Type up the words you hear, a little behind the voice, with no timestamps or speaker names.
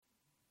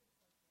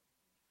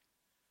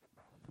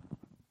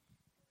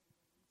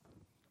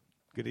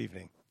Good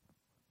evening.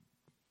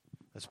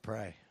 Let's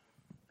pray.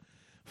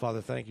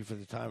 Father, thank you for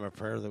the time of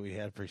prayer that we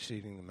had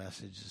preceding the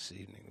message this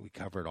evening. We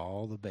covered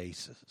all the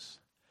bases.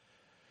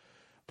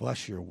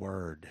 Bless your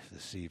word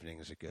this evening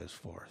as it goes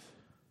forth.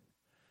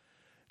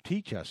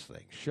 Teach us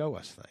things, show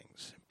us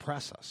things,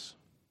 impress us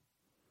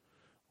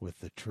with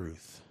the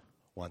truth.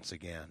 Once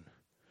again,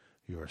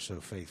 you are so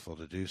faithful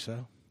to do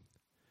so.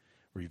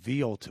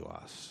 Reveal to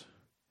us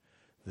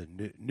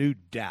the new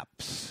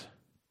depths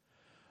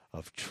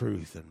of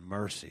truth and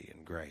mercy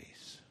and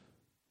grace.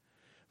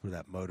 For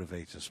that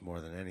motivates us more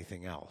than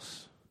anything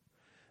else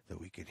that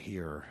we could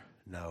hear,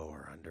 know,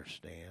 or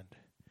understand.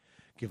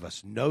 Give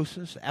us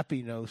gnosis,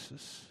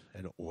 epignosis,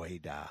 and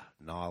oida,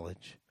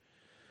 knowledge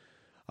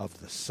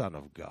of the Son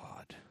of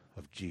God,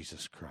 of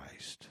Jesus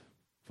Christ.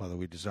 Father,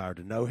 we desire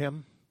to know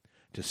him,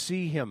 to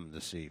see him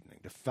this evening,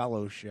 to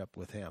fellowship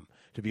with him,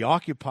 to be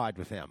occupied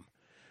with him,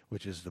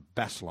 which is the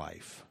best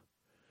life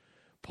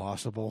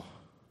possible.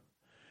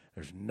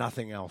 There's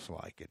nothing else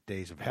like it.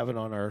 Days of heaven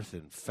on earth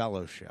in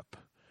fellowship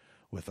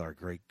with our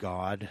great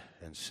God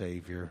and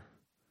Savior,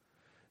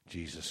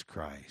 Jesus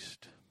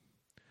Christ,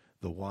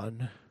 the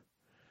one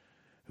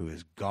who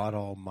is God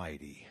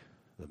Almighty,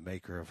 the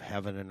maker of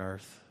heaven and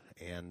earth,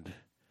 and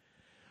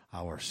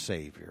our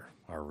Savior,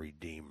 our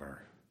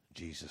Redeemer,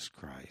 Jesus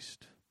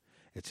Christ.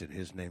 It's in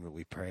his name that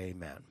we pray,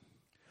 amen.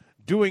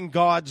 Doing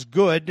God's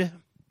good.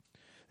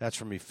 That's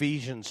from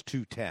Ephesians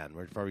 2:10.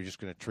 We're probably just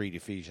going to treat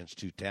Ephesians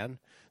 2:10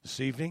 this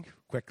evening,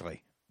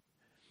 quickly.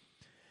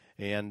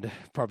 And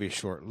probably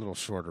a little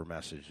shorter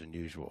message than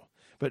usual.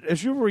 But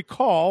as you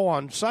recall,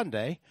 on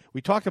Sunday,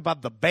 we talked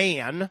about the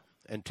ban,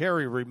 and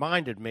Terry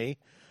reminded me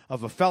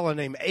of a fellow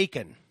named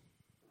Achan.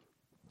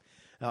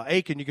 Now,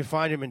 Achan, you can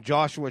find him in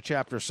Joshua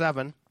chapter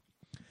 7.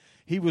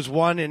 He was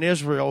one in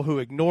Israel who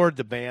ignored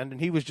the ban, and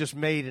he was just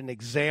made an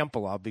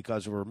example of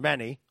because there were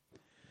many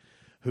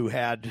who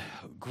had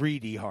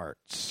greedy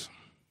hearts.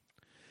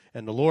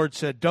 And the Lord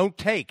said, don't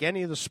take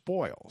any of the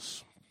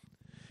spoils.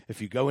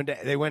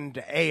 They went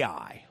into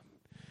Ai.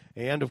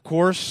 And, of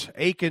course,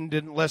 Achan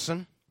didn't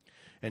listen,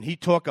 and he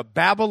took a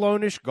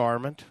Babylonish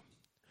garment,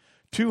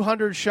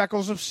 200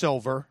 shekels of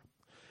silver,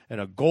 and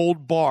a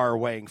gold bar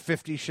weighing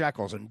 50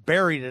 shekels, and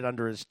buried it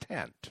under his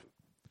tent,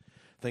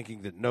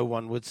 thinking that no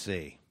one would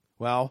see.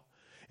 Well,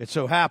 it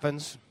so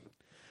happens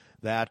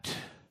that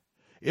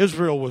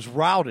Israel was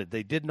routed.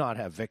 They did not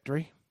have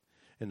victory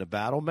in the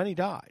battle. Many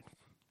died.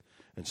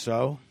 And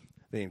so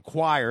they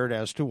inquired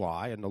as to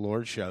why, and the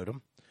Lord showed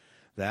them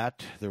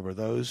that there were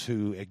those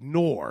who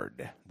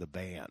ignored the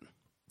ban.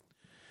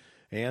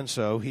 And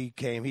so he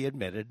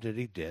admitted that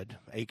he did.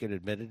 Achan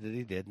admitted that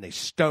he did, and they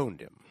stoned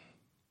him.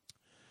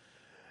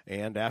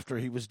 And after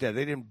he was dead,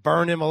 they didn't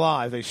burn him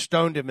alive. They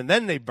stoned him, and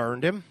then they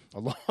burned him,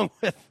 along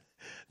with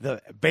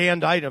the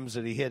banned items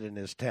that he hid in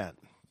his tent.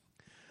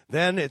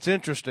 Then it's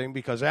interesting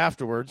because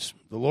afterwards,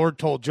 the Lord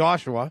told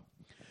Joshua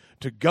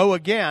to go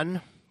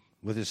again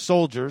with his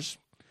soldiers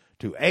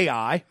to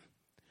Ai,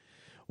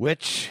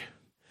 which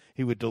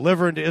he would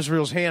deliver into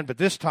Israel's hand. But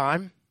this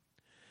time,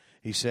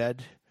 he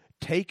said,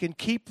 take and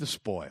keep the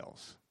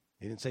spoils.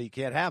 He didn't say you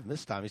can't have them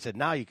this time. He said,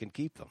 now you can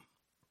keep them.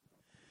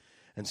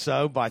 And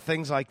so by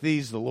things like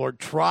these, the Lord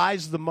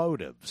tries the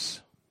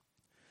motives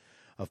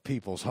of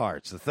people's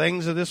hearts. The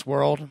things of this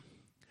world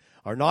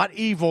are not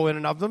evil in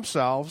and of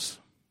themselves,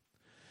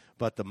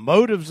 but the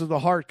motives of the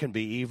heart can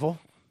be evil,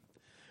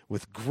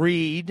 with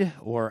greed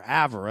or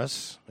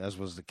avarice, as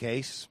was the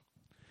case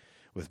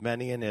with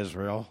many in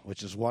Israel,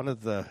 which is one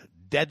of the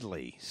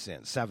deadly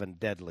sins, 7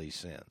 deadly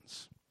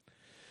sins,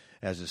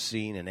 as is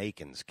seen in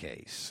Achan's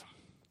case.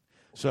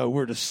 So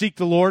we're to seek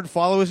the Lord,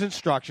 follow his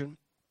instruction,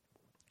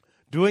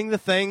 doing the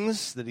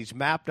things that he's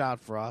mapped out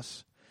for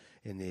us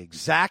in the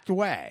exact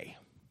way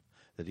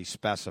that he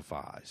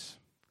specifies.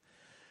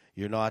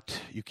 You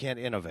can't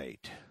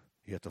innovate.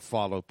 You have to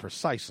follow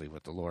precisely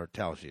what the Lord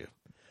tells you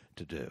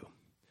to do.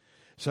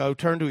 So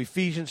turn to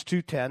Ephesians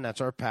 2:10.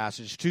 That's our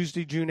passage.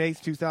 Tuesday, June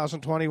 8th,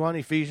 2021,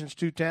 Ephesians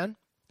 2:10.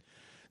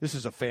 This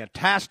is a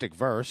fantastic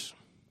verse.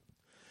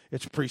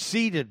 It's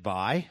preceded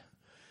by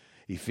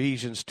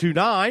Ephesians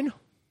 2:9.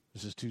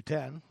 This is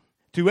 2:10.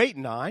 2:8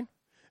 and 9.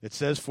 It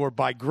says, for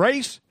by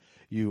grace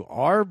you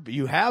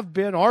have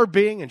been, are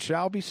being, and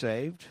shall be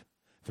saved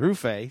through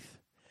faith,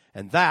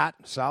 and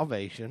that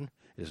salvation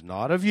is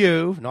not of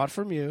you, not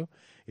from you.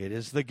 It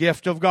is the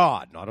gift of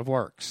God, not of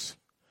works,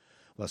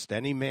 lest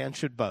any man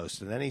should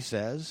boast. And then he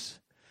says,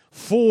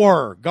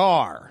 for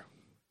gar,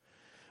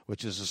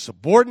 which is a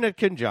subordinate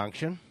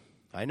conjunction.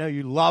 I know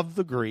you love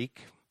the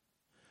Greek,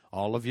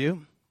 all of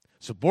you.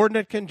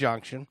 Subordinate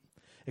conjunction,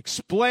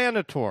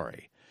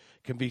 explanatory,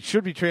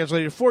 should be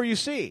translated, for you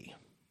see.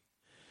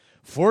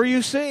 For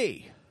you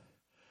see,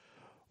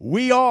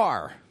 we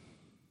are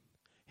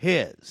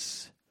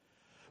his.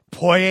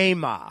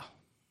 Poema.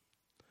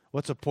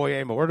 What's a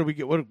poema?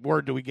 What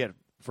word do we get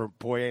from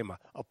poema?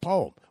 A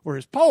poem. We're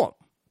his poem.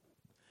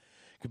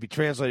 It could be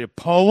translated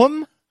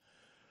poem,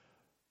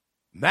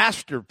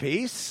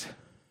 masterpiece,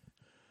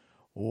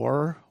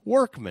 or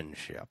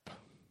workmanship.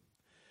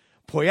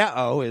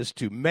 Poieo is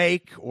to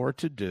make or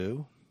to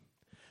do.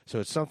 So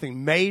it's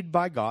something made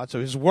by God. So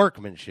his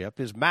workmanship,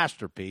 his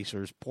masterpiece,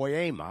 or his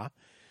poema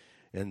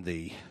in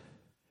the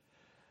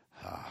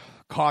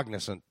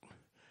cognizant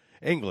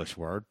English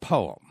word,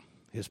 poem.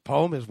 His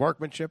poem, his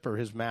workmanship, or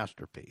his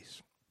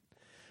masterpiece.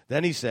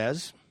 Then he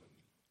says,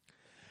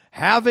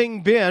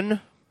 having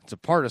been, it's a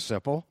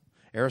participle,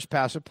 aorist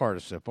passive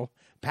participle,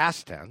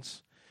 past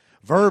tense,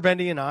 verb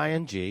ending in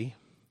ing,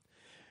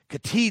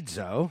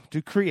 katizo,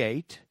 to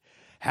create,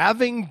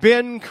 having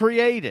been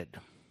created.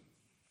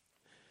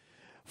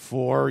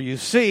 For you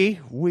see,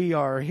 we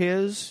are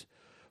his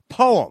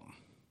poem,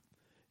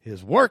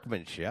 his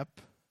workmanship,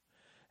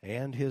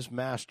 and his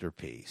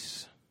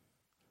masterpiece.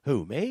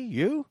 Who, me?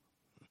 You?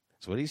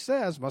 That's what he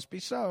says. Must be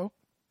so.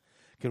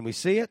 Can we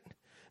see it?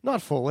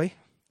 Not fully,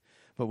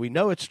 but we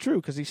know it's true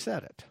because he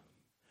said it.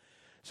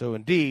 So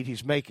indeed,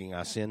 he's making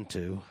us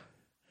into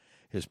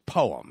his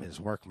poem, his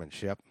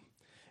workmanship,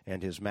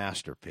 and his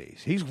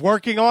masterpiece. He's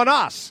working on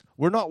us.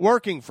 We're not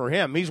working for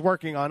him. He's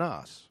working on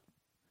us.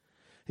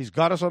 He's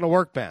got us on a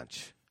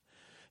workbench.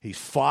 He's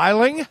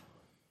filing,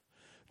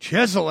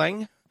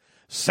 chiseling,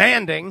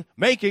 sanding,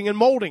 making, and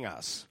molding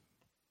us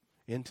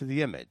into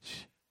the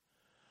image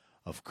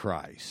of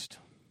Christ,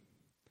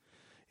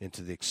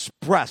 into the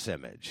express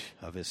image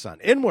of his Son,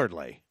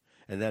 inwardly,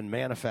 and then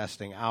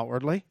manifesting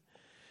outwardly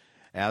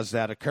as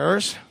that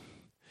occurs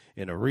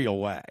in a real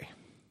way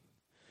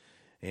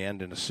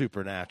and in a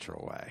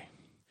supernatural way.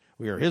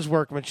 We are his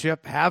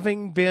workmanship,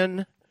 having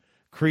been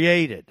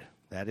created,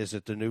 that is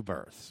at the new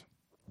birth,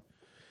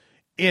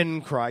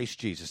 in Christ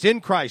Jesus. In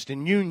Christ,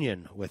 in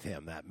union with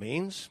him, that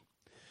means.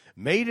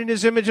 Made in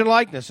his image and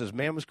likeness, as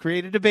man was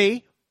created to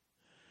be,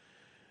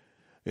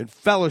 in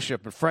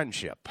fellowship and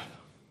friendship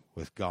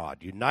with God,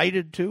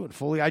 united to and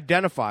fully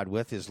identified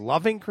with his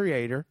loving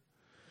Creator,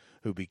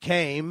 who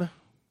became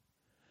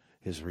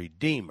his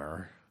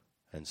Redeemer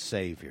and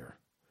Savior,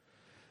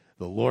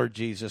 the Lord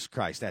Jesus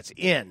Christ. That's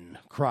in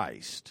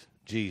Christ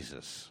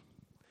Jesus.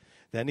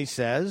 Then he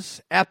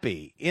says,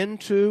 epi,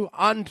 into,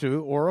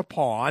 unto, or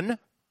upon.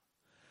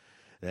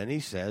 Then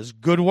he says,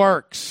 good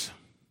works.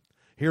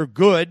 Here,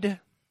 good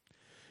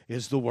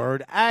is the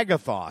word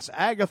agathos.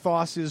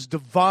 Agathos is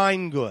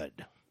divine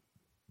good.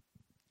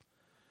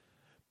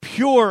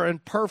 Pure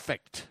and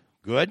perfect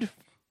good.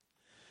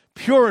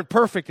 Pure and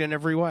perfect in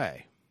every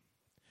way.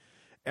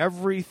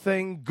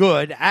 Everything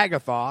good,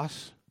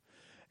 agathos,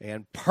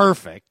 and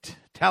perfect,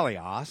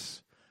 teleos,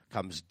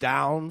 comes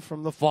down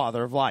from the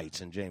Father of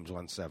lights in James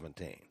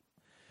 1:17.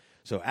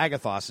 So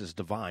agathos is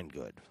divine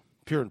good,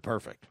 pure and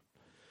perfect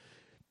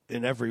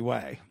in every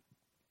way.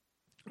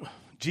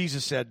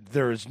 Jesus said,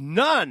 there is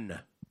none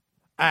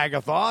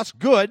agathos,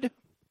 good,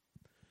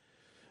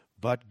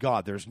 but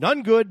God. There's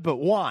none good but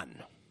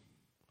one.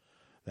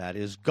 That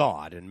is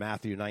God in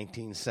Matthew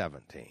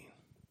 19:17.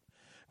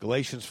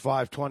 Galatians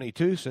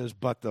 5:22 says,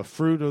 but the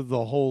fruit of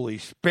the Holy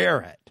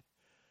Spirit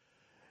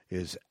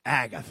is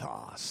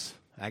agathos,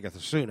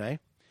 agathosune,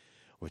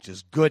 which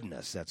is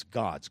goodness. That's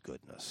God's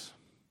goodness.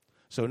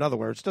 So in other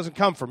words, it doesn't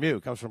come from you,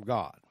 it comes from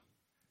God,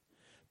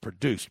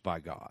 produced by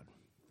God.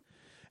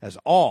 As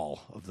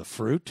all of the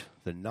fruit,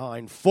 the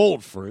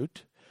ninefold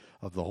fruit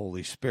of the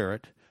Holy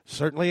Spirit,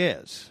 certainly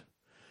is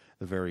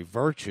the very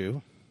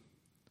virtue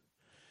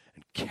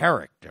and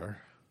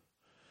character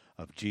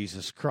of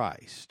Jesus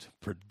Christ,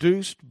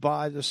 produced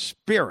by the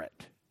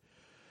Spirit,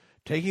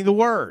 taking the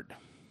Word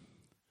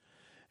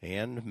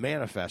and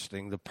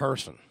manifesting the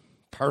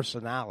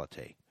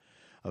personality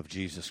of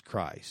Jesus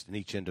Christ in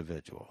each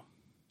individual.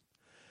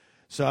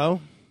 So,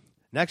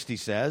 next he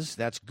says,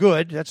 that's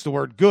good, that's the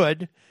word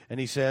good, and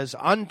he says,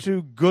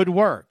 unto good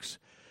works,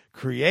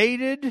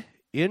 created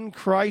in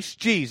Christ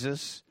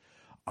Jesus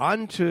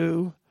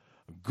unto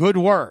good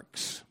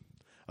works.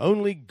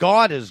 Only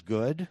God is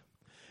good,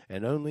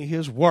 and only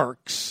his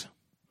works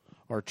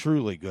are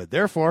truly good.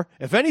 Therefore,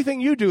 if anything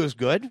you do is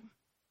good,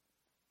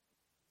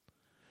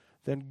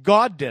 then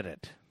God did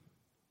it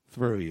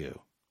through you.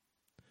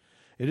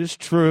 It is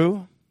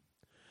true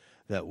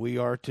that we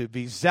are to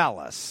be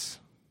zealous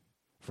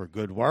for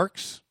good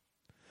works,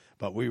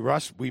 but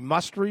we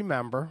must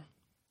remember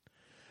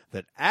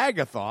that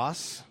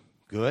agathos,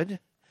 good,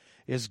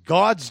 is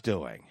God's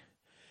doing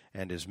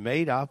and is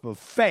made up of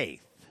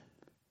faith,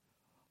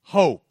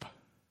 hope,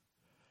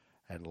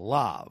 and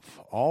love,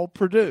 all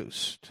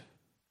produced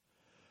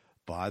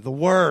by the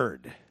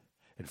Word.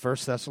 In 1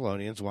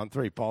 Thessalonians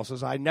 1:3, Paul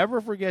says, I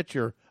never forget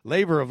your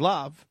labor of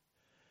love,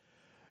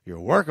 your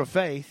work of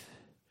faith,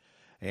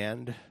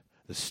 and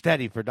the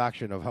steady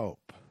production of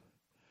hope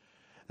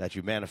that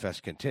you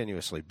manifest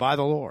continuously by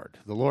the Lord.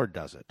 The Lord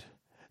does it.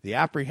 The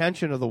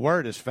apprehension of the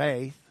Word is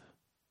faith,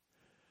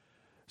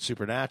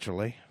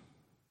 supernaturally,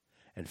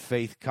 and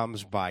faith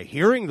comes by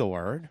hearing the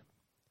Word.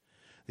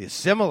 The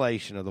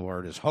assimilation of the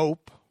Word is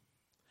hope,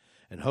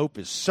 and hope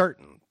is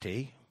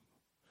certainty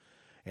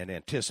and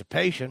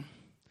anticipation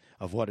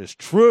of what is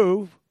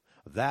true,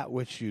 of that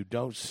which you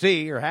don't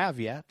see or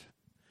have yet.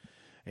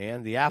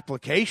 And the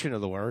application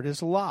of the Word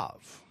is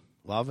love.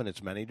 Love in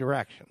its many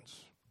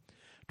directions.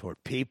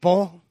 Toward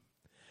people,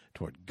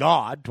 toward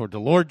God, toward the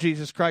Lord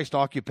Jesus Christ.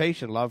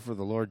 Occupation, love for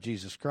the Lord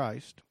Jesus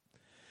Christ.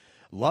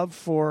 Love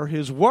for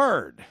his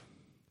word.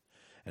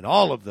 And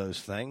all of those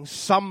things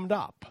summed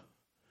up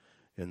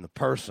in the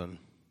person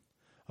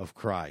of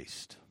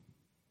Christ.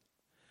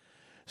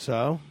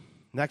 So,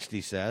 next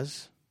he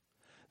says,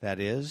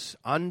 that is,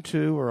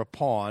 unto or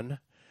upon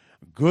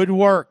good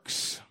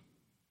works.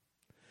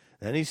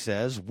 Then he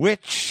says,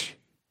 which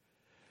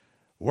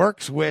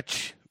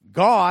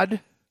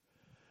God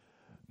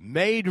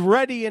made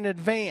ready in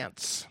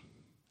advance.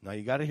 Now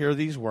you got to hear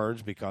these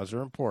words because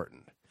they're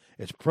important.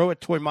 It's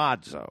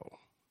proetoimazo.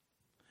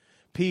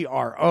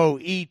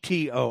 Proetoimazo,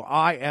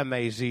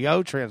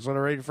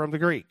 transliterated from the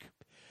Greek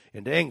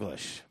into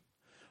English.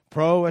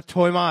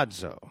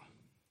 Proetoimazo,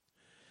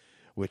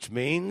 which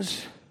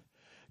means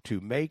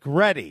to make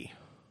ready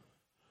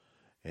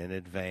in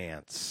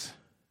advance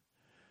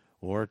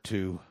or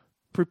to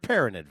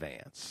prepare in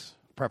advance,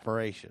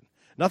 preparation.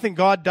 Nothing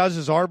God does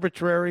is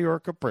arbitrary or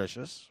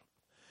capricious.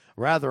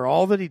 Rather,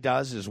 all that he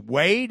does is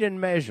weighed and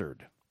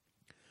measured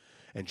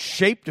and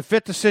shaped to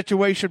fit the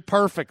situation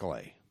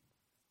perfectly.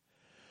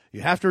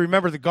 You have to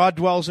remember that God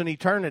dwells in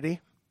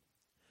eternity,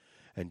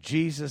 and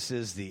Jesus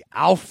is the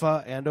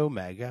Alpha and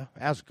Omega,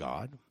 as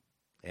God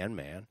and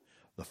man,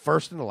 the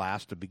first and the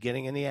last, the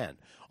beginning and the end.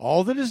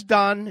 All that is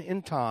done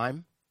in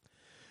time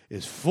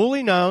is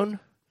fully known,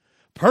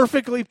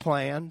 perfectly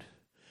planned,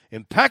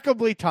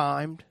 impeccably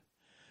timed,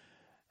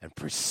 and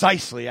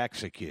precisely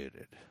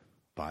executed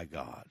by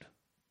God.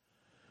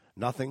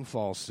 Nothing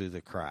falls through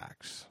the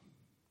cracks.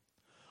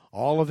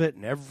 All of it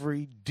in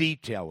every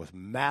detail with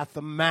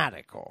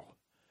mathematical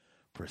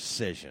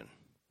precision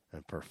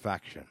and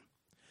perfection.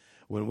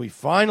 When we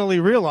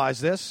finally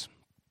realize this,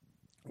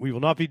 we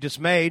will not be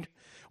dismayed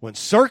when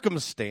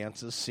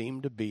circumstances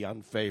seem to be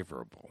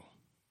unfavorable.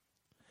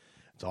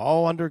 It's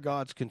all under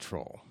God's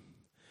control.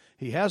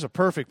 He has a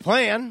perfect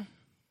plan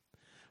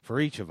for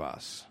each of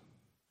us.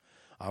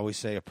 I always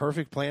say a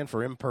perfect plan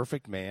for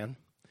imperfect man,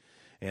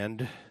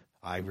 and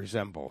I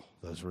resemble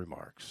those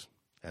remarks,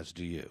 as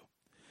do you.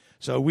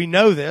 So we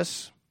know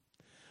this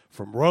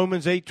from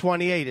Romans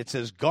 8:28. It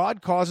says,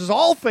 God causes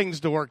all things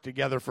to work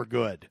together for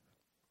good.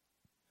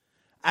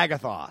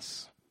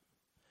 Agathos.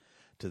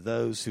 To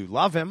those who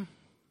love him,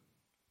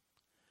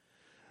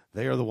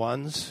 they are the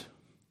ones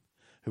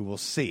who will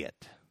see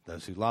it.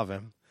 Those who love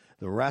him,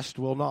 the rest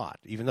will not.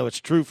 Even though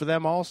it's true for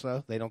them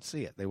also, they don't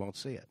see it. They won't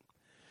see it.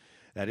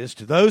 That is,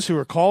 to those who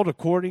are called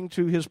according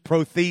to his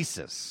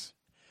prothesis.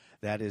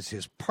 That is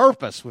his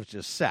purpose, which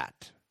is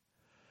set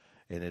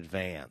in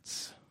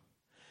advance.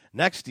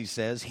 Next he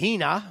says,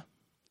 hina,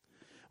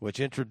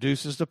 which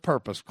introduces the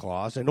purpose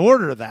clause. In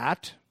order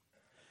that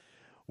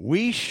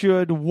we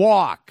should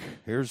walk.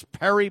 Here's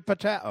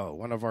peripateo,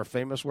 one of our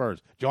famous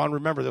words. John,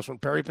 remember this one,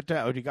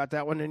 peripateo. You got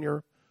that one in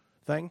your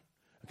thing?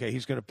 Okay,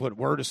 he's going to put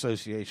word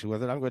association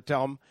with it. I'm going to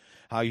tell him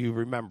how you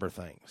remember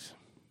things.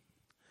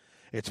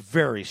 It's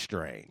very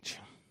strange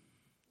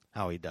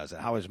how he does it,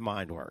 how his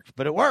mind works.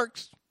 But it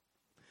works.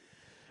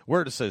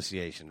 Word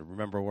association, to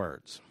remember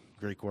words,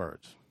 Greek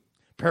words.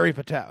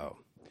 Peripateo.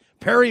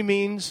 Peri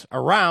means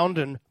around,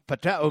 and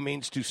pateo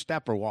means to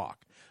step or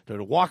walk. So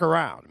to walk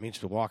around, it means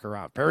to walk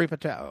around.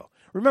 Peripateo.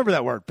 Remember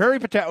that word.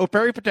 Peripateo,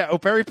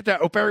 peripateo,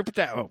 peripateo,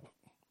 peripateo.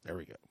 There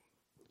we go.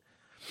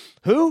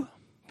 Who?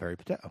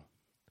 Peripateo.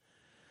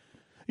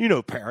 You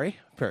know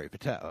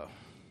peripateo.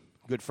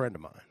 Good friend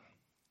of mine.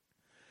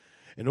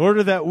 In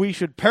order that we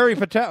should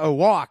peripateo,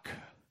 walk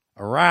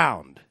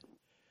around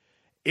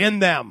in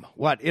them.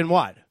 What? In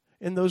what?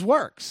 In those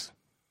works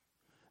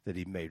that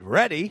he made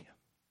ready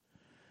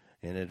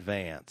in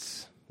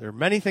advance. There are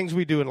many things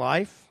we do in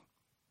life.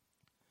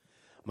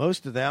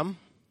 Most of them,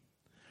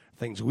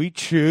 things we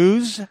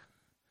choose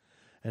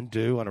and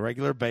do on a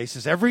regular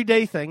basis,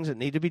 everyday things that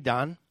need to be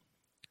done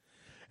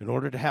in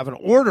order to have an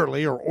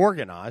orderly or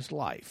organized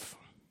life,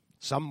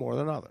 some more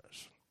than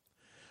others.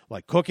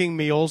 Like cooking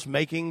meals,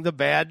 making the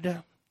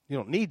bed. You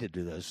don't need to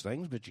do those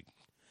things,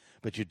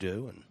 but you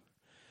do, and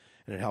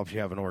it helps you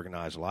have an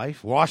organized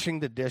life. Washing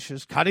the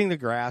dishes, cutting the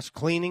grass,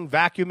 cleaning,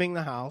 vacuuming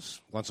the house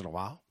once in a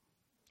while,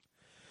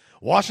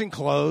 washing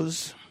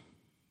clothes,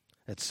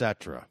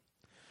 etc.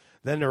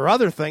 Then there are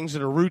other things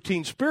that are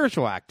routine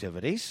spiritual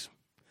activities,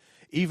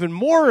 even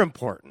more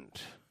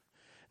important,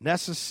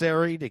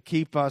 necessary to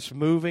keep us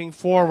moving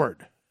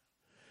forward,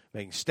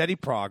 making steady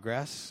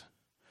progress,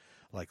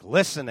 like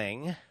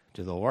listening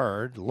to the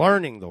Word,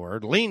 learning the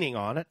Word, leaning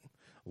on it,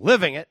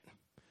 living it,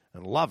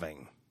 and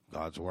loving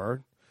God's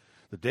Word.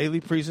 The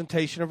daily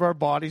presentation of our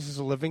bodies as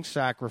a living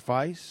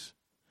sacrifice,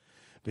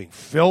 being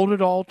filled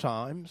at all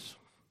times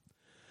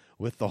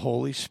with the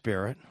Holy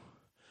Spirit,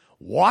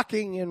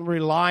 walking in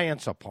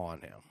reliance upon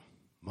him,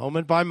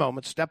 moment by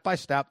moment, step by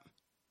step,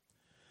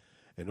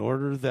 in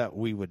order that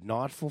we would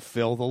not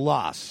fulfill the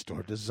lust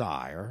or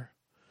desire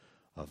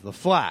of the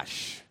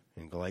flesh,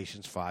 in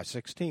Galatians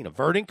 5:16,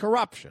 averting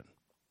corruption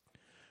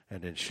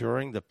and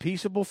ensuring the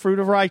peaceable fruit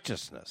of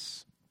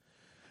righteousness,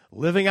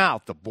 living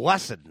out the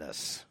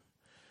blessedness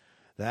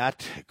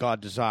that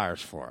God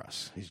desires for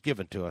us. He's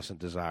given to us and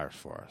desires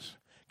for us.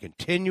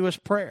 continuous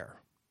prayer,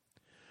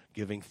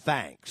 giving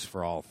thanks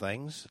for all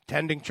things,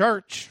 attending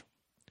church,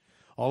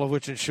 all of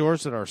which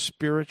ensures that our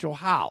spiritual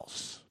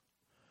house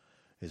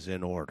is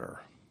in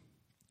order.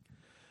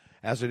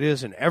 As it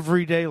is in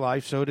everyday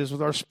life, so it is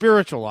with our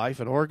spiritual life,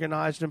 an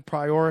organized and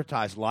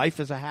prioritized life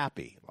is a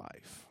happy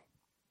life.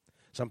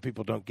 Some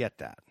people don't get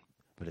that,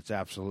 but it's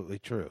absolutely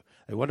true.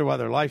 They wonder why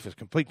their life is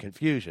complete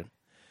confusion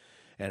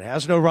and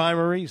has no rhyme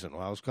or reason.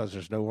 Well, it's because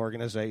there's no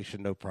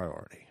organization, no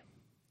priority.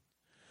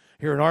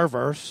 Here in our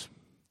verse,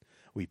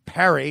 we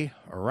parry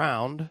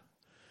around,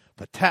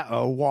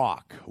 pateo,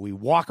 walk. We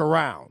walk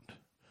around.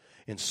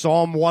 In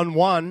Psalm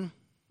 1:1,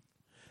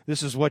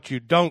 this is what you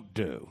don't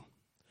do.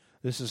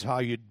 This is how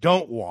you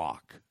don't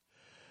walk.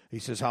 He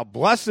says, how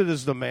blessed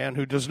is the man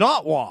who does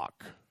not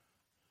walk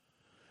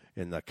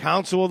in the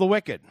counsel of the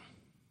wicked.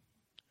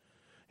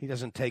 He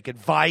doesn't take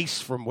advice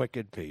from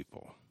wicked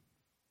people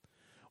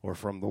or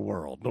from the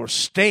world, nor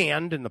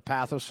stand in the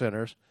path of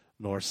sinners,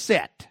 nor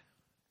sit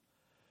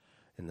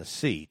in the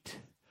seat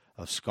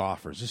of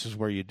scoffers. This is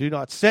where you do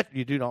not sit,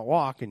 you do not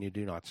walk, and you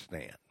do not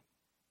stand.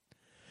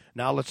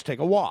 Now let's take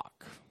a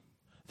walk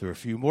through a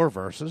few more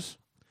verses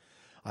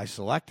I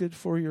selected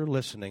for your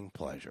listening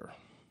pleasure.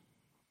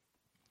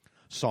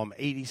 Psalm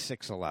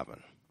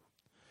 86:11.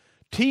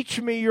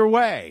 Teach me your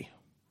way,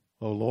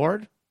 O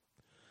Lord.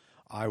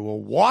 I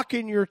will walk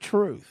in your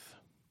truth.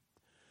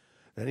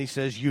 Then he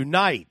says,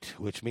 unite,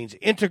 which means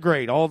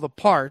integrate all the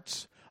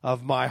parts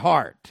of my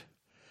heart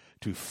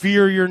to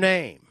fear your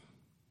name.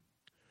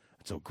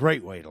 It's a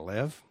great way to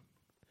live.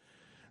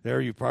 There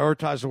you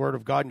prioritize the word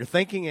of God in your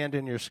thinking and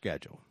in your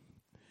schedule.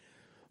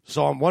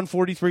 Psalm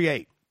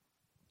 143:8.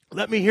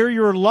 Let me hear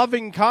your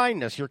loving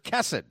kindness, your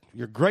chesed,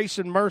 your grace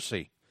and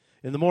mercy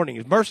in the morning.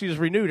 His mercy is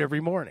renewed every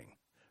morning.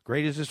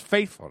 Great is his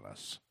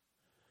faithfulness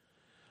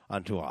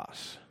unto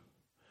us.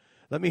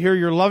 Let me hear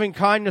your loving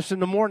kindness in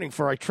the morning,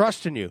 for I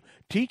trust in you.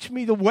 Teach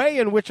me the way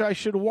in which I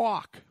should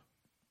walk.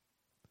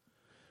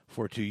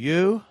 For to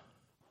you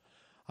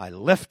I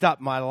lift up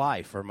my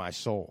life, or my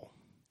soul.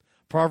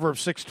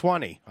 Proverbs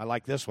 6:20, I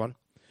like this one.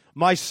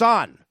 My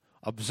son,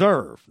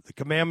 observe the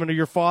commandment of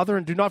your father,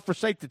 and do not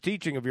forsake the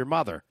teaching of your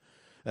mother.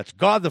 That's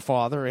God the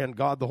Father and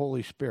God the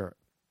Holy Spirit.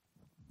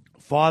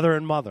 Father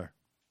and mother.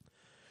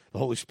 The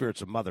Holy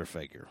Spirit's a mother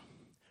figure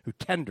who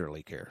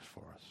tenderly cares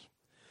for us.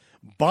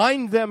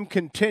 Bind them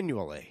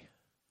continually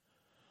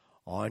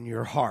on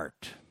your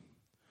heart.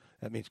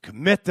 That means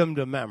commit them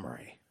to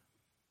memory.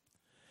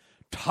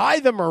 Tie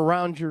them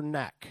around your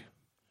neck.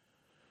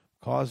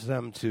 Cause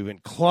them to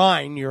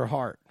incline your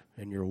heart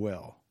and your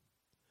will.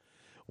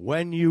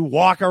 When you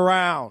walk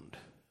around,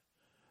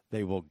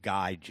 they will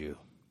guide you.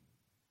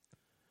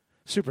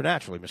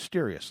 Supernaturally,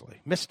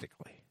 mysteriously,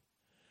 mystically.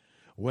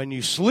 When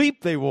you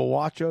sleep, they will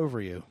watch over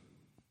you.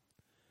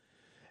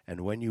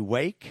 And when you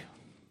wake,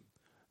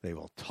 they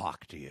will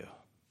talk to you.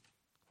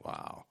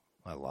 Wow,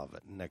 I love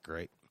it. Isn't that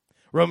great?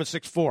 Romans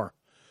 6:4.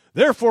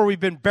 Therefore, we've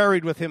been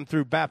buried with him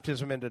through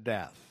baptism into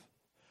death,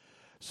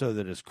 so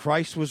that as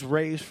Christ was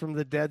raised from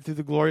the dead through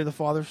the glory of the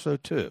Father,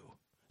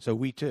 so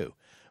we too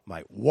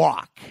might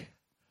walk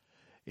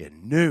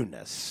in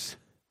newness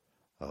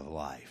of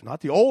life.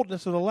 Not the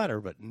oldness of the letter,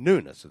 but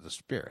newness of the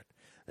Spirit,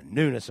 the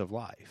newness of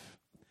life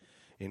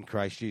in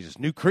Christ Jesus.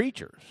 New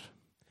creatures,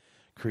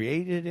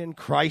 created in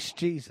Christ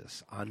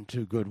Jesus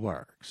unto good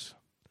works.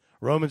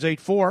 Romans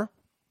 8:4,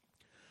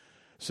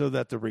 so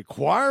that the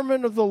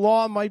requirement of the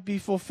law might be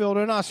fulfilled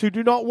in us who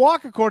do not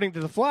walk according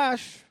to the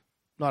flesh,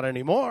 not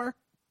anymore,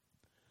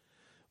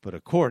 but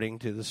according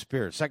to the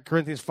Spirit. 2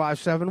 Corinthians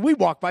 5:7, we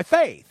walk by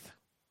faith,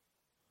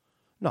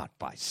 not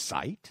by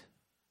sight.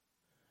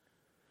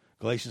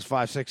 Galatians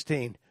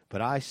 5:16,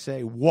 but I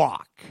say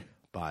walk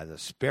by the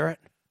Spirit,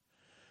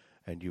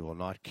 and you will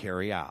not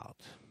carry out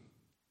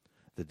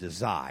the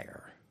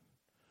desire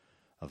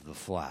of the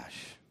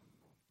flesh.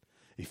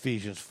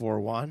 Ephesians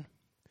 4:1,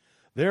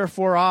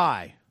 therefore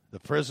I, the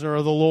prisoner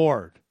of the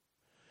Lord,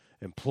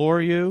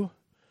 implore you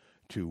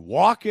to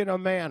walk in a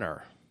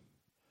manner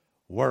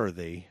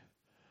worthy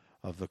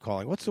of the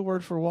calling. What's the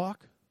word for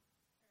walk?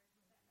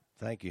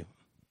 Thank you.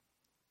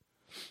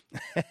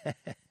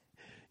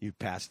 You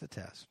passed the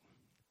test.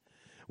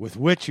 With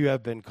which you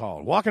have been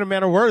called. Walk in a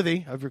manner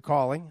worthy of your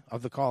calling,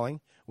 of the calling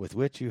with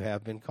which you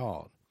have been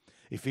called.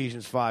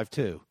 Ephesians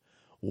 5:2.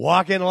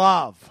 Walk in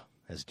love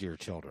as dear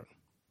children.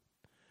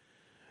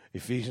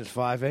 Ephesians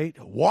 5:8.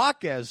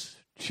 Walk as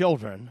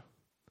children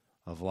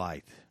of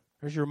light.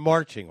 There's your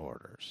marching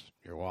orders,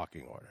 your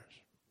walking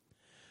orders.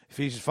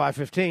 Ephesians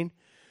 5:15.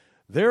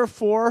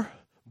 Therefore,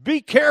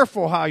 be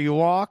careful how you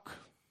walk,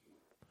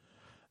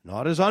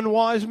 not as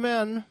unwise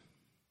men,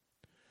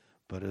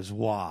 but as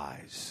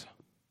wise.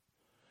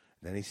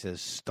 Then he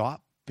says,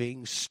 stop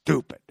being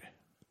stupid.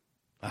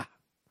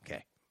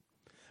 Okay.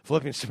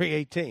 Philippians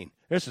 3:18.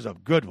 This is a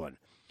good one.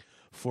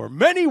 For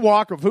many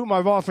walk, of whom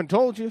I've often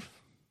told you,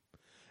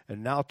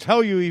 and now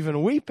tell you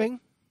even weeping,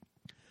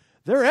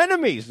 they're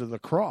enemies of the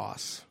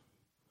cross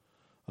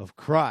of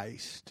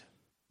Christ.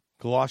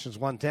 Colossians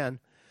 1:10,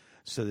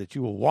 so that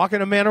you will walk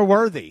in a manner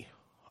worthy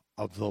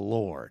of the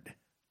Lord.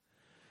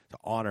 to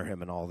honor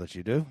him in all that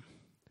you do,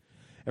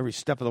 every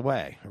step of the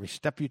way, every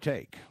step you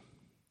take.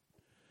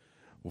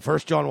 Well, 1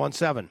 John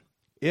 1:7,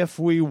 if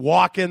we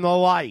walk in the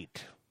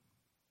light,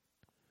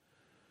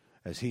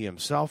 as he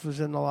himself is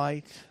in the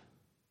light,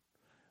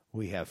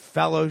 we have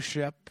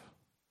fellowship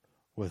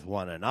with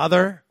one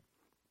another,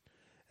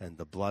 and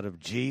the blood of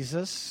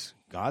Jesus,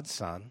 God's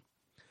Son,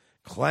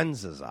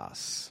 cleanses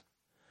us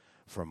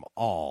from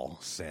all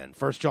sin.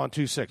 1 John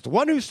 2:6, the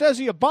one who says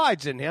he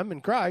abides in him,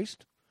 in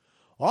Christ,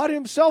 ought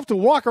himself to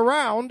walk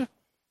around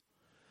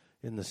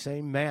in the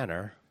same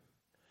manner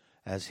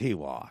as he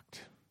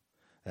walked.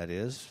 That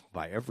is,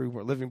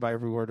 living by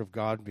every word of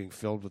God, being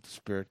filled with the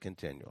Spirit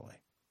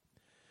continually,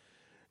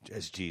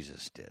 as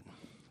Jesus did.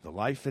 The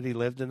life that he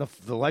lived,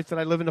 the life that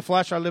I live in the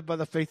flesh, I live by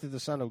the faith of the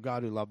Son of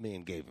God who loved me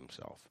and gave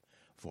himself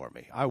for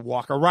me. I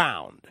walk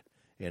around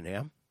in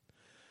him.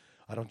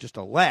 I don't just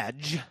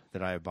allege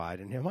that I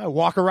abide in him. I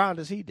walk around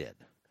as he did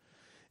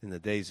in the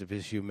days of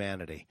his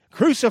humanity.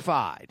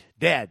 Crucified,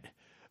 dead,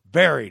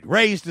 buried,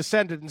 raised,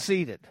 ascended, and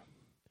seated.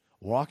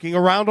 Walking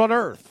around on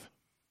earth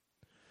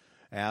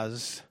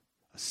as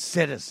a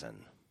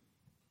citizen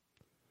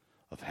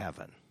of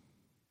heaven.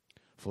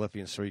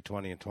 Philippians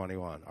 3:20 and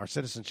 21. Our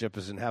citizenship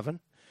is in heaven.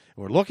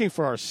 And we're looking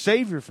for our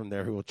Savior from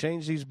there who will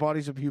change these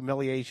bodies of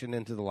humiliation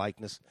into the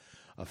likeness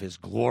of his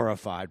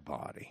glorified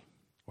body.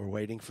 We're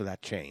waiting for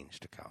that change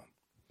to come.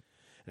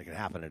 And it can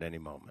happen at any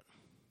moment.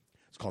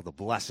 It's called the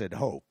blessed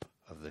hope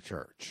of the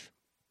church.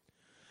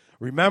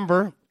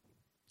 Remember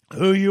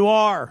who you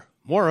are.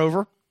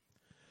 Moreover,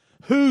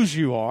 whose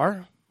you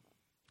are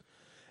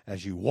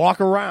as you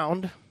walk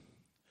around,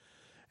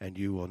 and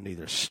you will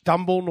neither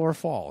stumble nor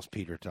fall, as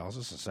Peter tells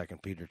us in 2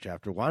 Peter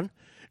chapter 1,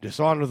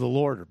 dishonor the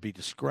Lord or be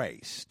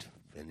disgraced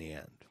in the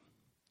end,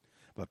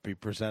 but be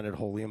presented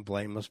holy and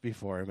blameless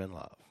before him in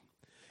love.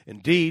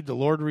 Indeed, the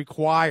Lord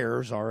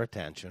requires our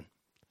attention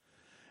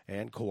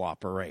and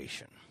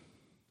cooperation.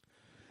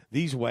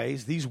 These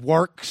ways, these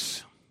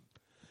works,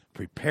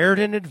 prepared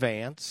in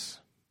advance,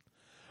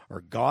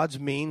 are God's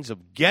means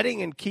of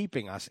getting and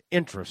keeping us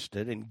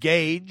interested,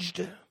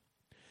 engaged,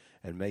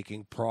 and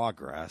making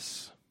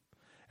progress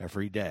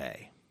every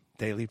day,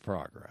 daily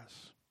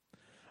progress.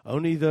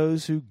 Only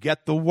those who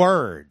get the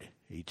word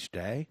each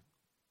day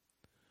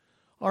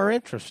are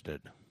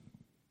interested.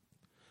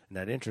 And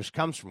that interest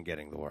comes from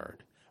getting the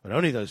word. But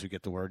only those who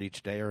get the word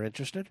each day are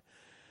interested.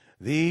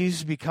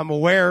 These become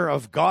aware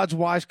of God's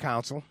wise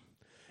counsel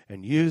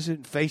and use it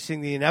in facing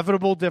the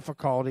inevitable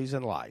difficulties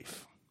in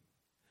life.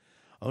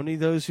 Only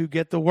those who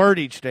get the word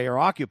each day are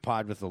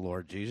occupied with the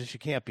Lord Jesus. You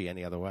can't be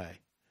any other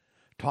way.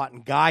 Taught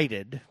and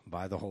guided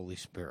by the Holy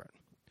Spirit.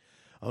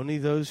 Only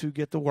those who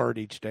get the word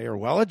each day are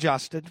well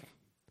adjusted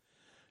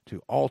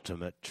to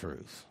ultimate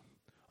truth.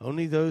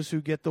 Only those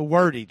who get the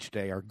word each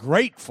day are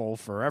grateful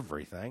for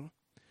everything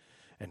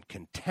and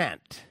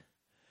content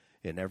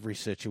in every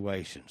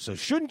situation. So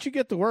shouldn't you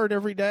get the word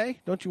every day?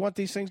 Don't you want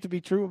these things to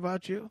be true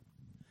about you?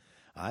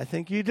 I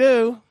think you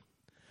do.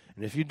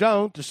 And if you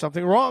don't, there's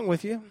something wrong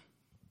with you.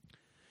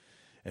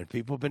 And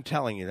people have been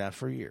telling you that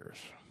for years.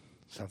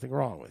 Something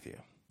wrong with you.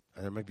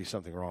 And there may be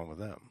something wrong with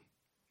them.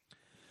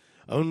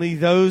 Only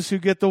those who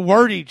get the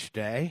word each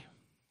day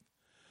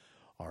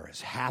are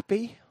as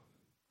happy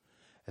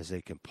as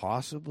they can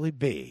possibly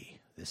be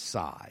this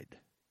side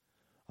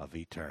of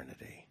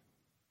eternity.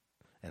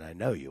 And I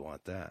know you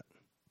want that.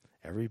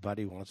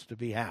 Everybody wants to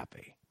be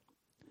happy.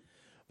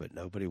 But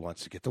nobody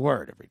wants to get the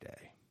word every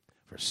day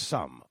for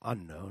some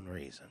unknown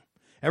reason.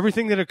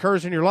 Everything that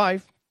occurs in your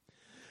life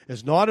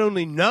is not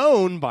only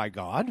known by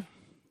God,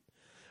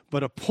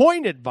 but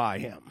appointed by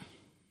him.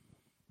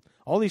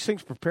 All these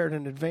things prepared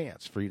in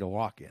advance for you to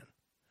walk in.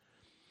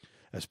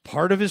 As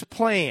part of his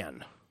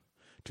plan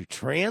to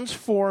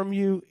transform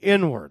you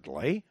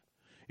inwardly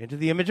into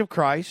the image of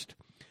Christ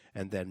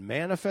and then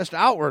manifest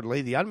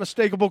outwardly the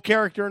unmistakable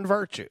character and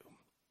virtue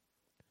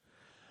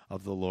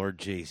of the Lord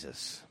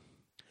Jesus.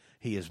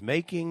 He is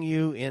making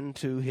you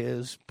into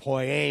his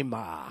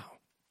Poema.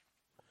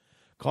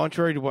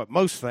 Contrary to what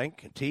most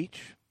think and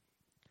teach,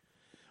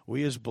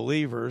 we as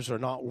believers are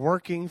not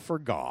working for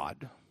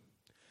God.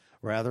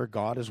 Rather,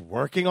 God is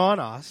working on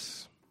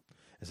us,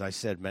 as I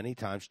said many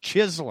times,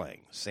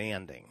 chiseling,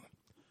 sanding,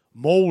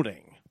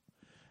 molding,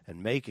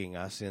 and making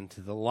us into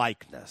the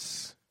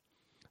likeness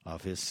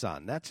of his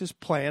Son. That's his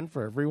plan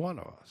for every one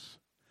of us.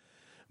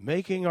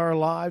 Making our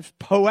lives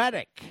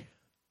poetic.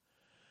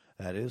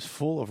 That is,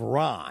 full of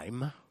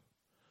rhyme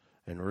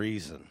and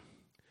reason.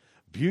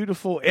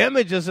 Beautiful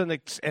images and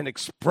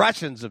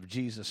expressions of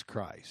Jesus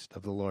Christ,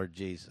 of the Lord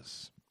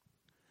Jesus.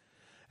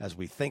 As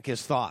we think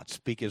his thoughts,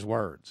 speak his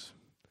words,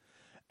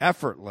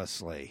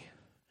 effortlessly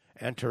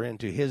enter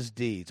into his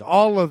deeds,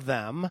 all of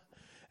them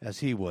as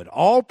he would,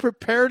 all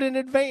prepared in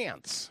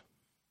advance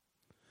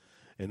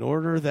in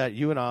order that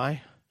you and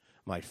I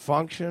might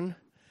function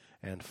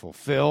and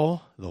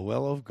fulfill the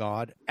will of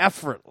God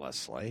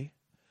effortlessly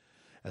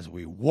as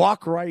we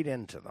walk right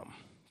into them.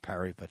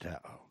 Peripateo.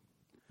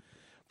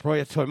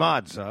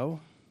 Proetoimazo,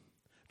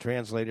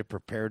 translated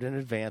prepared in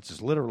advance,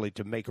 is literally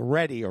to make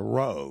ready a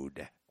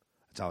road.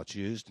 That's how it's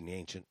used in the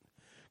ancient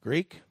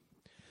Greek,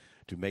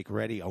 to make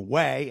ready a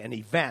way, an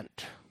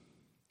event,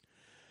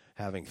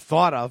 having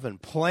thought of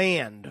and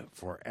planned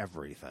for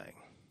everything.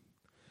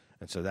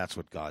 And so that's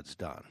what God's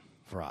done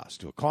for us,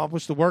 to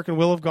accomplish the work and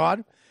will of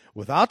God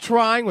without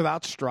trying,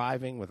 without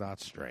striving, without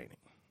straining.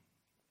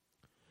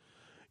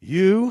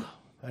 You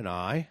and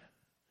I,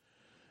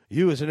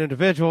 you as an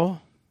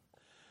individual,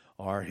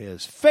 are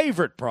his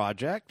favorite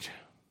project,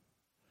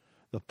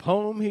 the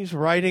poem he's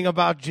writing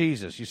about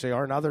Jesus. You say,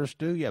 aren't others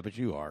too? Yeah, but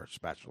you are,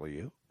 especially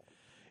you.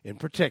 In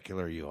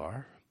particular, you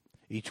are.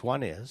 Each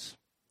one is.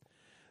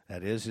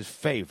 That is his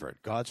favorite,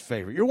 God's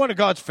favorite. You're one of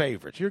God's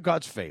favorites. You're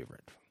God's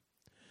favorite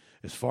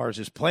as far as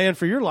his plan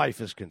for your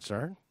life is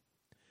concerned.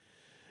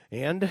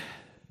 And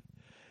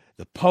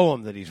the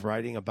poem that he's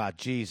writing about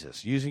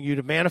Jesus, using you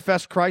to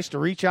manifest Christ, to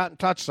reach out and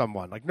touch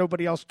someone like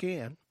nobody else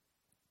can.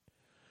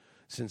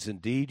 Since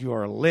indeed you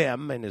are a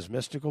limb in his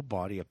mystical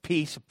body, a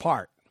piece, a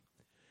part,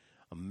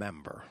 a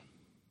member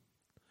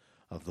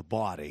of the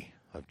body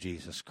of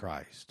Jesus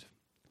Christ.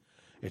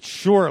 It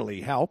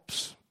surely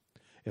helps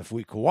if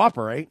we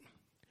cooperate,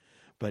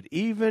 but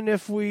even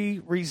if we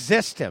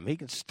resist him, he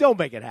can still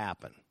make it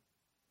happen.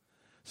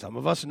 Some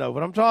of us know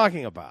what I'm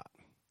talking about.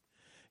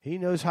 He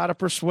knows how to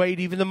persuade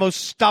even the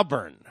most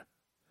stubborn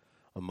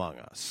among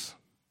us.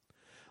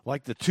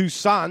 Like the two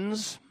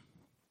sons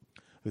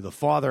who the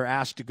father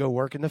asked to go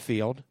work in the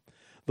field,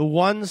 the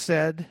one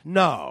said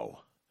no,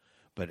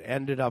 but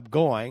ended up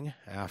going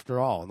after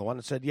all. And the one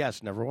that said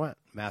yes never went.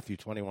 Matthew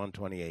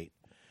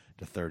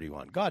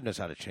 21:28-31. God knows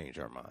how to change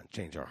our mind,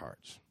 change our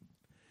hearts.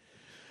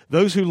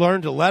 Those who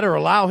learn to let or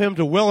allow him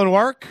to will and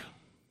work,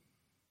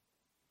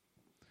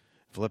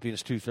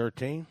 Philippians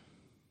 2:13,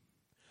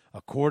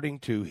 according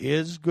to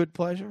his good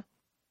pleasure,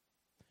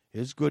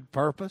 his good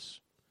purpose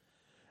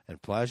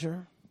and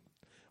pleasure,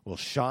 will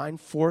shine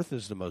forth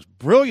as the most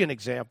brilliant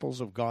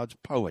examples of God's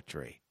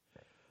poetry,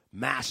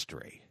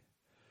 mastery,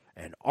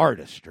 and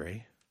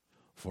artistry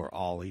for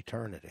all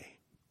eternity.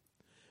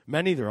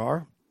 Many there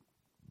are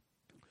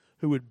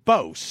who would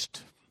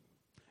boast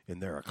in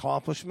their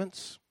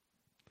accomplishments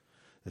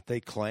that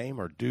they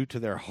claim are due to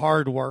their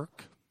hard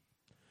work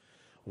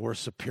or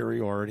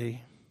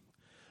superiority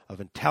of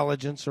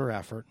intelligence or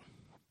effort,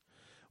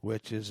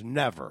 which is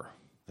never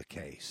the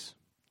case,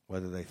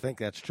 whether they think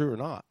that's true or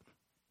not.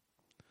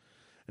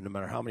 And no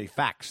matter how many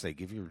facts they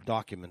give you,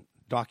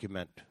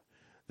 document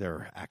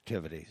their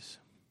activities.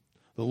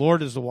 The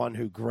Lord is the one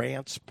who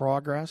grants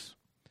progress,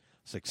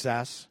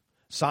 success,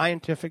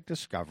 scientific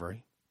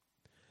discovery,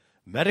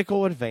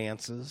 medical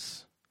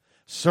advances,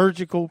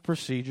 surgical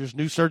procedures,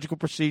 new surgical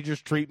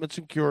procedures, treatments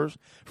and cures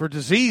for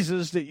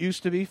diseases that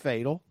used to be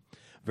fatal,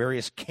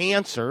 various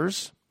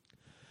cancers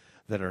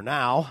that are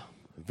now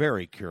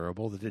very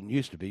curable that didn't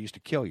used to be, used to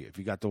kill you. If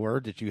you got the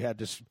word that you had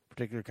this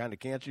particular kind of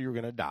cancer, you were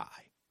going to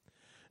die.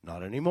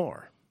 Not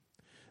anymore.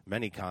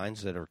 Many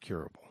kinds that are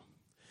curable.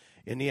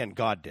 In the end,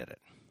 God did it.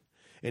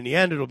 In the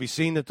end, it'll be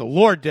seen that the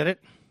Lord did it,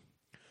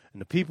 and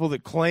the people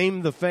that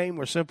claimed the fame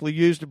were simply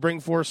used to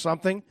bring forth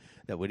something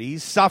that would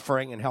ease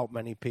suffering and help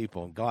many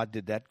people, and God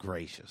did that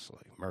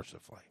graciously,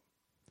 mercifully.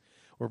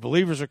 Where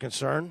believers are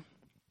concerned,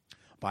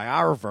 by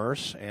our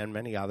verse and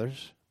many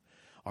others,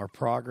 our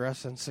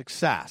progress and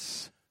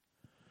success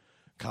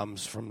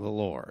comes from the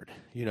Lord.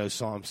 You know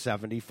Psalm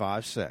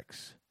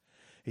 75:6.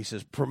 He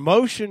says,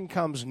 promotion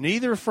comes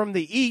neither from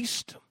the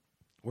east.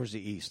 Where's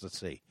the east? Let's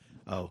see.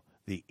 Oh,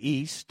 the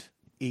east,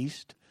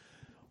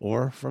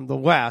 or from the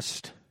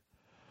west,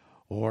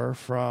 or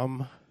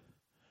from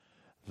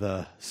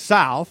the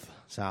south,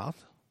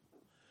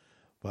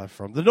 but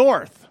from the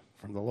north,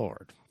 from the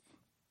Lord.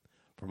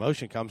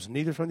 Promotion comes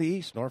neither from the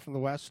east, nor from the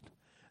west,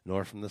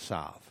 nor from the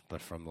south, but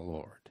from the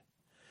Lord.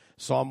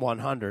 Psalm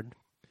 100,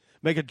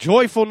 make a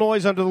joyful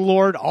noise unto the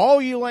Lord,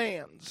 all ye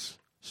lands.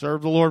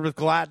 Serve the Lord with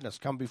gladness.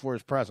 Come before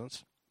his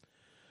presence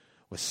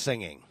with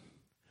singing.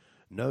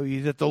 Know ye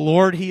that the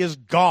Lord, he is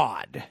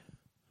God.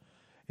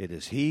 It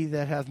is he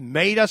that hath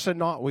made us and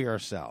not we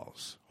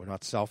ourselves. We're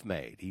not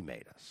self-made. He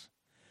made us.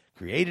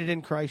 Created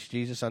in Christ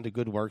Jesus unto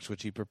good works,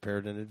 which he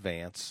prepared in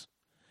advance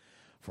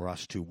for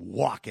us to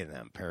walk in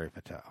them,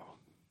 peripato.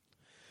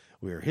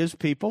 We are his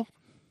people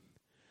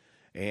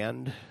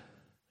and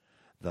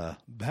the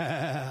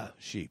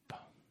sheep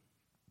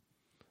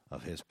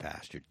of his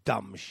pasture.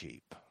 Dumb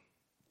sheep.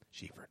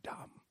 Sheep are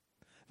dumb.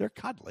 They're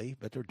cuddly,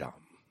 but they're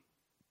dumb.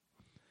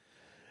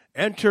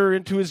 Enter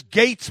into his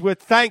gates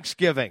with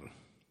thanksgiving.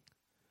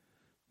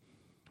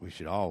 We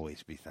should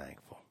always be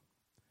thankful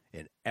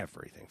in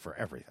everything, for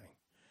everything.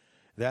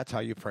 That's how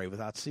you pray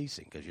without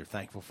ceasing, because you're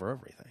thankful for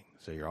everything.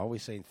 So you're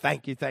always saying,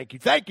 thank you, thank you,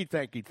 thank you,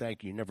 thank you,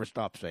 thank you. You never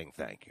stop saying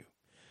thank you.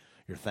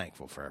 You're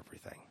thankful for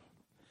everything.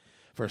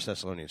 1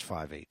 Thessalonians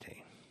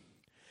 5:18.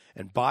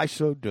 And by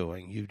so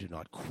doing, you do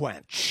not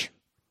quench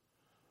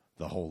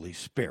the Holy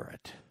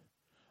Spirit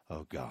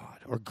of God,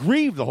 or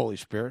grieve the Holy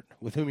Spirit,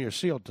 with whom you're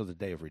sealed till the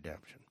day of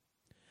redemption.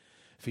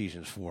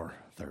 Ephesians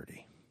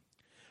 4:30.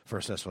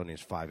 1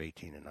 Thessalonians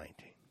 5:18 and 19.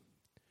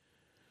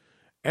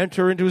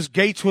 Enter into his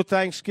gates with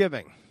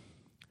thanksgiving,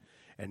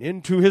 and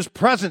into his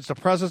presence, the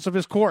presence of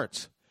his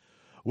courts,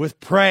 with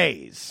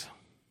praise.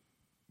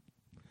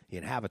 He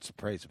inhabits the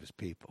praise of his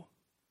people.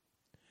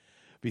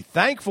 Be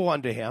thankful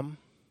unto him,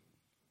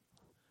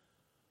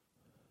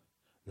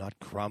 not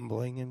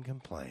grumbling and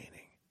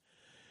complaining,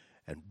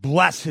 and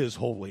bless his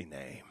holy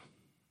name.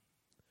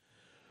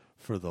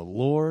 For the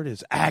Lord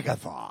is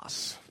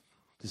agathos.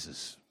 This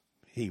is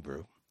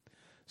Hebrew,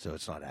 so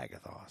it's not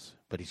agathos,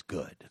 but he's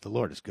good. The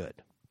Lord is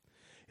good.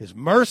 His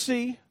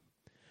mercy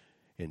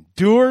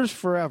endures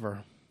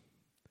forever,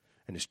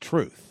 and his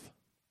truth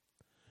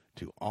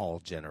to all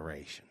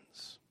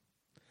generations.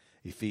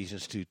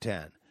 Ephesians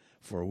 2:10.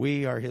 For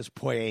we are his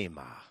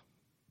poema,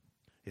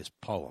 his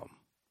poem,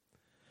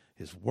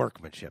 his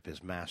workmanship,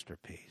 his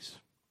masterpiece,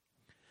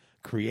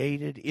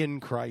 created in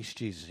Christ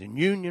Jesus, in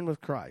union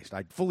with Christ,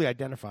 fully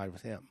identified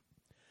with him,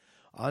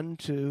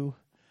 unto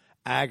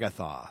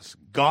agathos,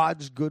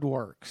 God's good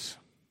works,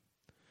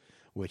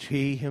 which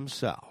he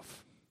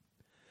himself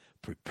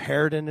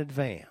prepared in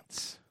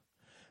advance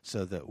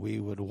so that we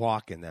would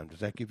walk in them. Does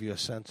that give you a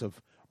sense of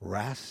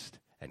rest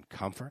and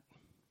comfort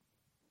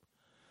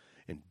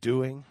in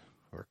doing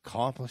or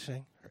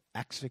accomplishing or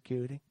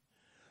executing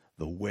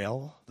the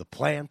will, the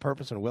plan,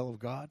 purpose, and will of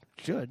God?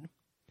 It should,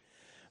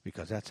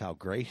 because that's how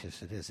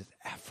gracious it is. It's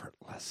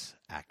effortless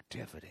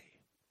activity.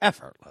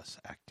 Effortless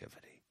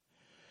activity.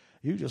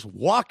 You just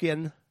walk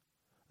in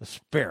the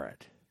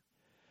Spirit,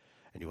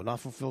 and you will not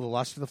fulfill the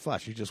lust of the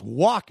flesh. You just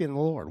walk in the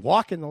Lord.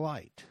 Walk in the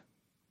light,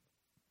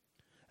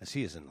 as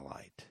he is in the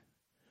light.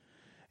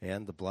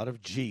 And the blood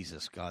of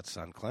Jesus, God's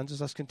Son,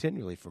 cleanses us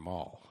continually from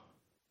all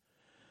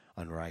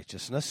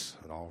unrighteousness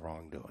and all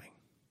wrongdoing.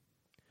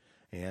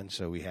 And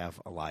so we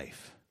have a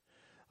life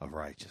of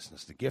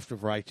righteousness. The gift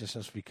of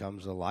righteousness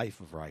becomes the life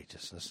of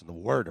righteousness, and the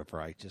word of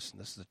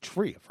righteousness, the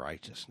tree of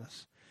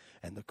righteousness,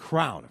 and the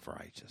crown of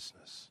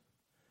righteousness,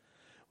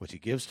 which he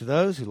gives to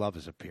those who love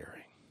his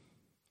appearing.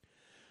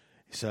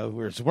 So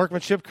we're his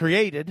workmanship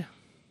created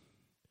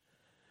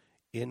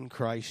in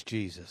Christ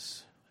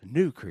Jesus, a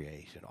new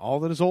creation. All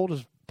that is old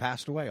has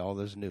passed away. All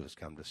that is new has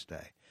come to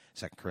stay.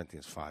 2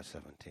 Corinthians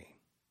 5:17.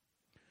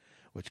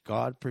 Which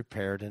God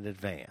prepared in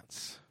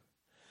advance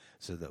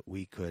so that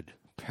we could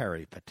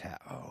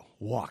peripateo,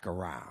 walk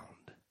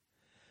around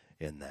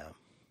in them.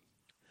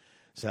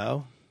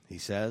 So, he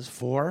says,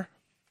 for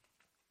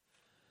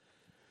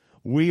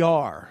we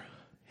are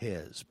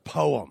his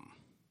poem,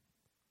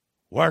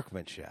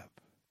 workmanship,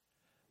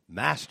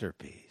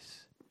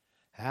 masterpiece,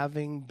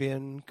 having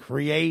been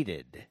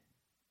created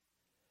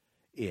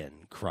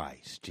in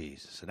Christ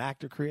Jesus. An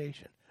act of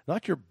creation.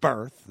 Not your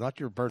birth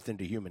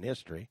into human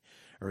history,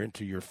 or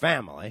into your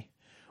family,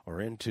 or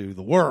into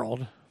the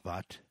world,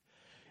 but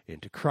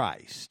into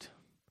Christ,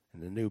 in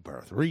the new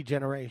birth,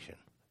 regeneration,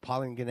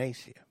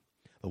 polygenesia,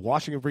 the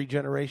washing of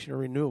regeneration or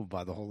renewal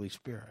by the Holy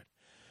Spirit.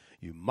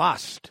 You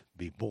must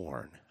be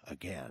born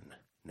again,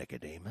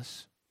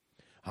 Nicodemus.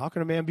 How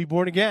can a man be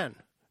born again?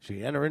 Should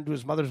he enter into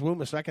his mother's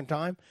womb a second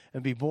time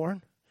and be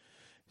born?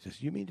 He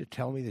says, you mean to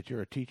tell me that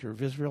you're a teacher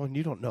of Israel and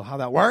you don't know how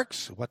that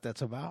works, what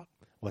that's about,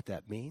 what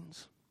that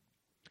means?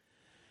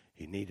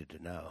 He needed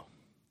to know.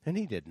 And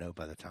he did know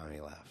by the time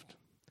he left.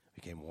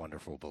 Became a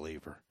wonderful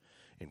believer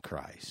in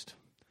Christ.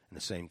 And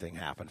the same thing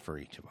happened for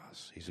each of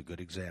us. He's a good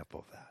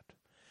example of that,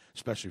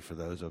 especially for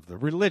those of the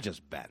religious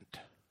bent.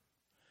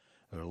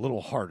 They're a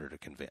little harder to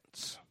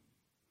convince.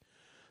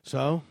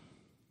 So,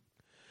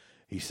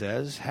 he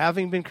says,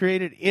 having been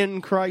created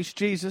in Christ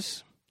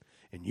Jesus,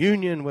 in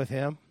union with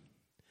him,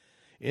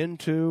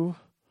 into,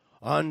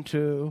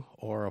 unto,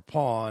 or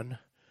upon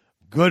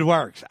good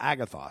works,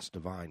 agathos,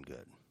 divine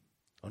good.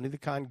 Only the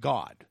kind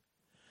God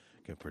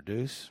can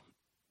produce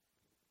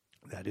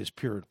that is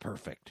pure and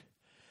perfect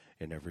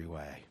in every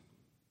way.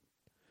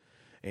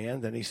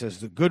 And then he says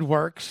the good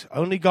works,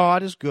 only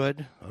God is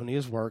good, only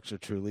his works are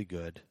truly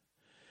good,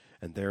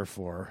 and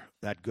therefore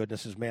that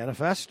goodness is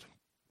manifest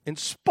in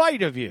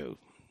spite of you,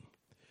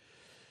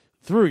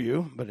 through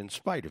you, but in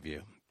spite of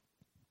you,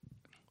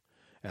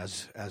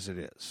 as it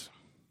is,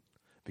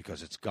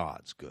 because it's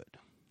God's good.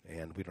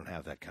 And we don't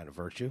have that kind of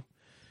virtue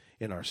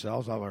in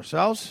ourselves, of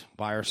ourselves,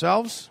 by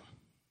ourselves,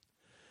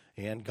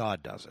 and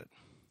God does it.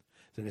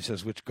 Then he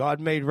says, which God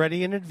made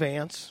ready in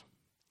advance,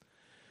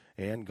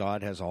 and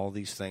God has all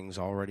these things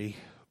already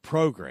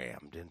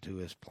programmed into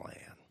his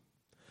plan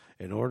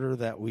in order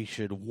that we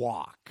should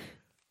walk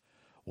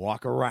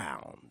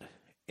around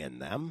in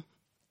them,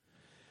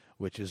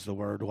 which is the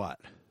word what?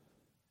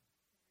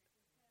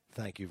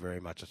 Thank you very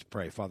much. Let's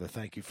pray. Father,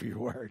 thank you for your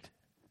word.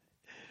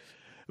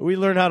 We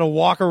learn how to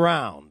walk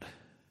around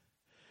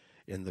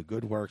in the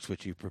good works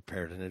which you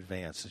prepared in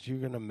advance, that you're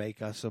going to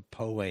make us a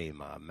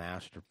poema, a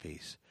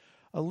masterpiece,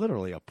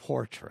 literally a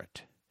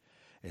portrait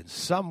in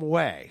some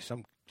way,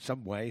 some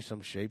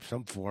shape,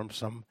 some form,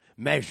 some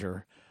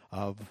measure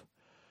of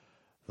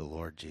the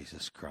Lord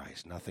Jesus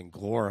Christ. Nothing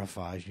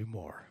glorifies you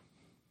more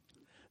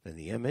than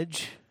the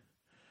image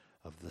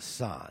of the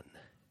Son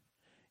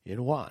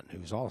in one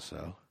who's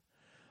also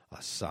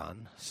a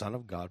son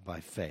of God by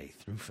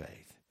faith, through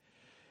faith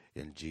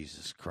in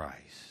Jesus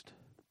Christ,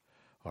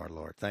 our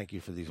Lord. Thank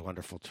you for these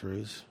wonderful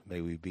truths. May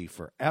we be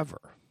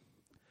forever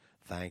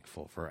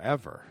thankful,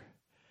 forever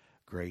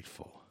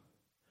grateful,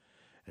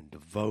 and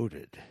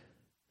devoted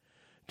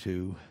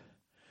to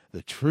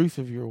the truth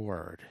of your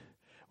word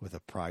with a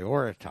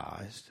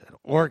prioritized and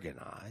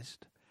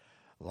organized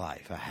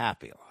life, a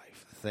happy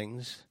life, the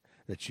things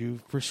that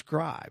you've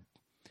prescribed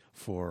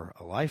for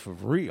a life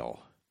of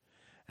real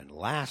and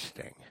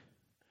lasting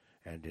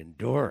and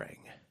enduring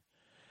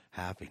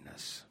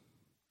happiness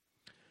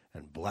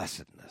and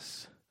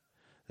blessedness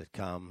that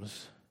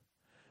comes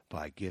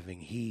by giving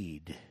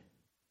heed,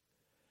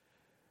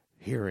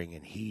 hearing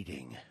and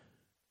heeding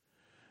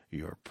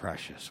your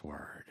precious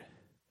word.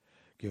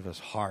 Give us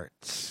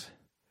hearts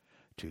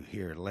to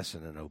hear,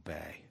 listen, and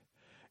obey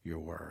your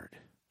word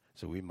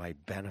so we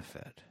might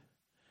benefit,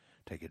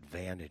 take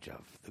advantage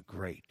of the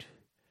great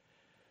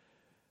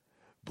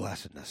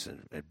blessedness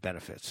and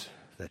benefits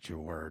that your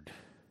word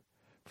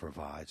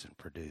provides and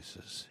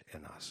produces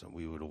in us. And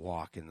we would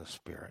walk in the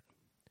Spirit,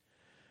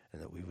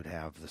 and that we would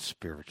have the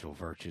spiritual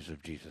virtues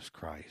of Jesus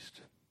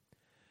Christ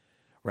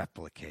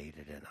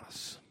replicated in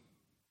us,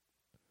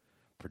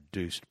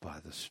 produced by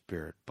the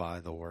Spirit, by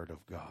the Word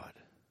of God,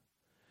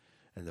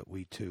 and that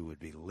we too would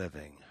be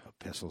living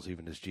epistles,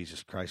 even as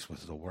Jesus Christ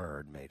was the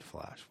Word made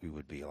flesh. We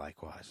would be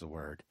likewise the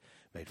Word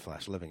made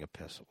flesh, living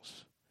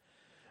epistles,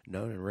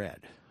 known and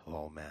read of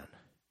all men.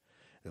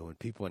 That when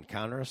people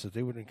encounter us, that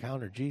they would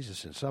encounter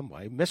Jesus in some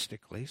way,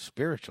 mystically,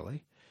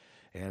 spiritually,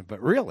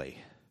 but really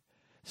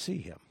see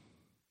him.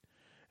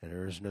 And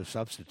there is no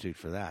substitute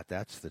for that.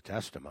 That's the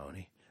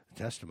testimony.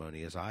 The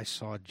testimony is, I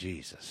saw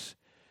Jesus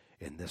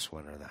in this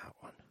one or that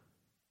one.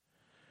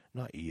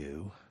 Not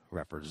you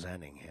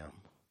representing him,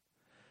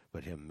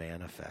 but him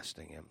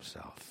manifesting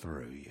himself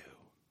through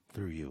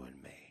you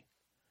and me.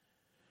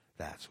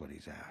 That's what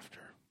he's after.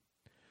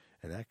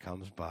 And that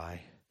comes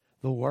by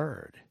the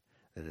word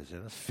that is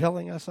in us,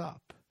 filling us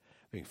up,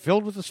 being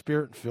filled with the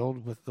Spirit and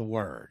filled with the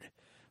word,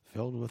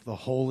 filled with the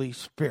Holy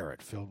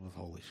Spirit, filled with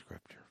Holy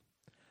Scripture,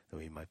 that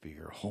we might be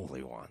your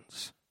holy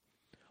ones,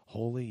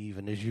 holy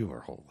even as you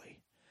are holy,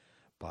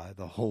 by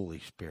the Holy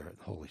Spirit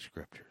and Holy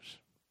Scriptures.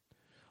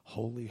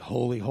 Holy,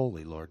 holy,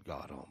 holy, Lord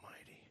God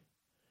Almighty.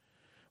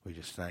 We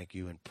just thank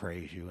you and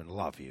praise you and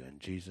love you. In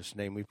Jesus'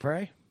 name we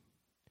pray.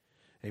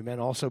 Amen.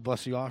 Also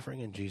bless the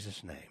offering in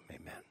Jesus' name.